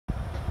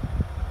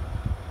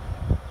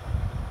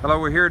Hello,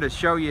 we're here to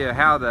show you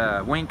how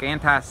the Wink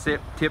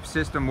anti-tip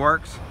system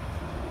works.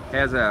 It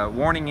has a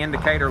warning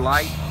indicator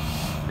light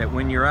that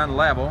when you're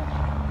unlevel,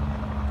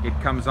 it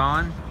comes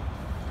on.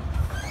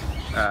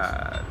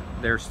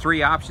 There's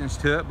three options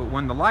to it, but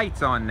when the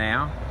light's on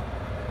now,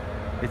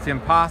 it's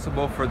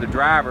impossible for the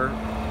driver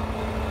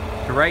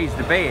to raise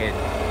the bed.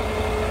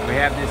 We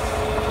have this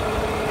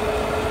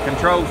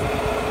controls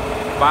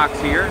box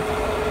here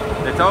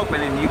that's open,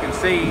 and you can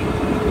see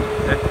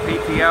that the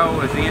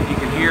PTO is in. You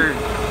can hear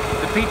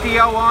the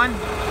PTO on,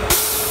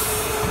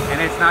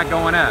 and it's not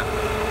going up.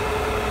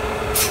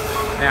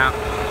 Now,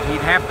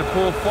 he'd have to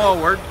pull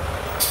forward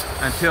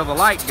until the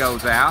light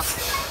goes out.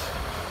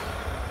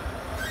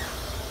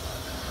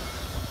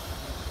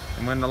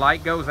 And when the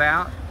light goes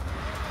out,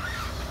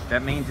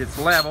 that means it's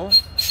level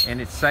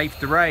and it's safe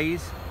to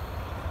raise,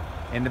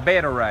 and the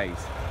bed will raise.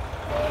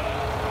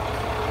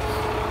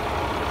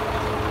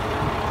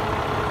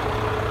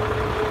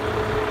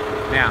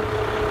 Now,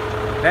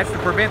 that's to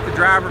prevent the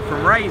driver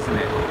from raising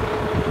it.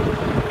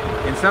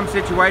 In some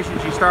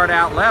situations, you start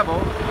out level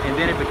and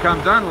then it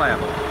becomes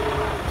unlevel.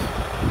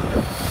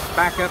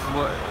 Back up,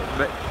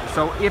 but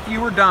so if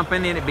you were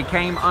dumping and it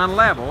became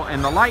unlevel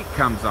and the light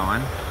comes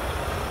on,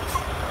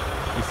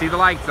 you see the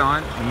lights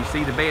on and you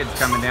see the beds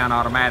coming down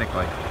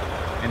automatically,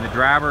 and the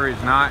driver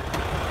is not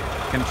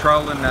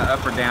controlling the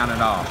up or down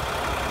at all.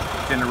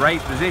 It's in the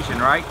raised position,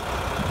 right?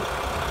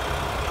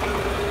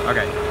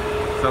 Okay,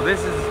 so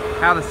this is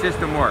how the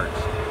system works.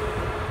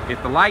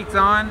 If the light's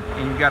on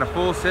and you've got a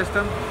full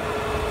system,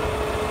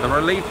 the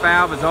relief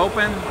valve is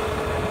open,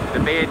 the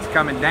bed's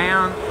coming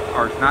down,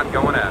 or it's not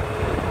going up.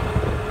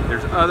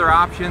 There's other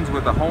options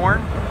with the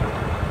horn.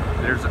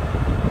 There's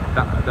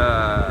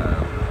the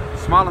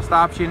smallest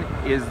option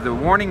is the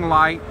warning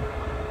light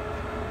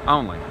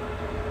only.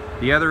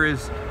 The other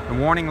is the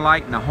warning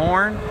light and the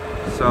horn.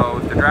 So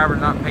if the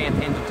driver's not paying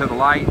attention to the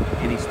light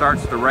and he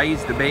starts to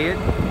raise the bed,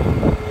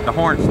 the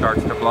horn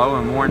starts to blow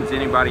and warns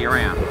anybody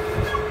around.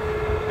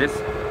 This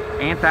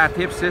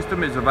anti-tip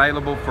system is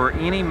available for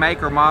any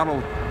make or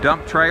model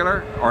dump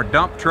trailer or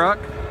dump truck,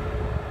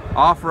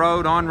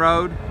 off-road,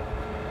 on-road.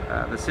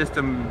 The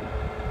system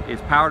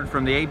is powered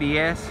from the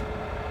ABS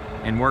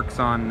and works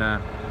on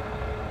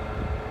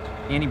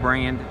any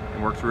brand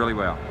and works really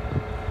well.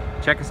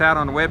 Check us out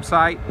on the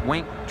website,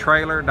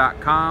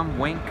 winktrailer.com,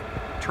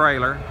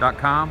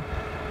 winktrailer.com.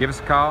 Give us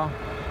a call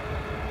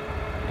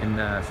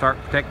and start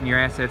protecting your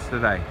assets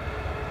today.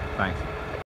 Thanks.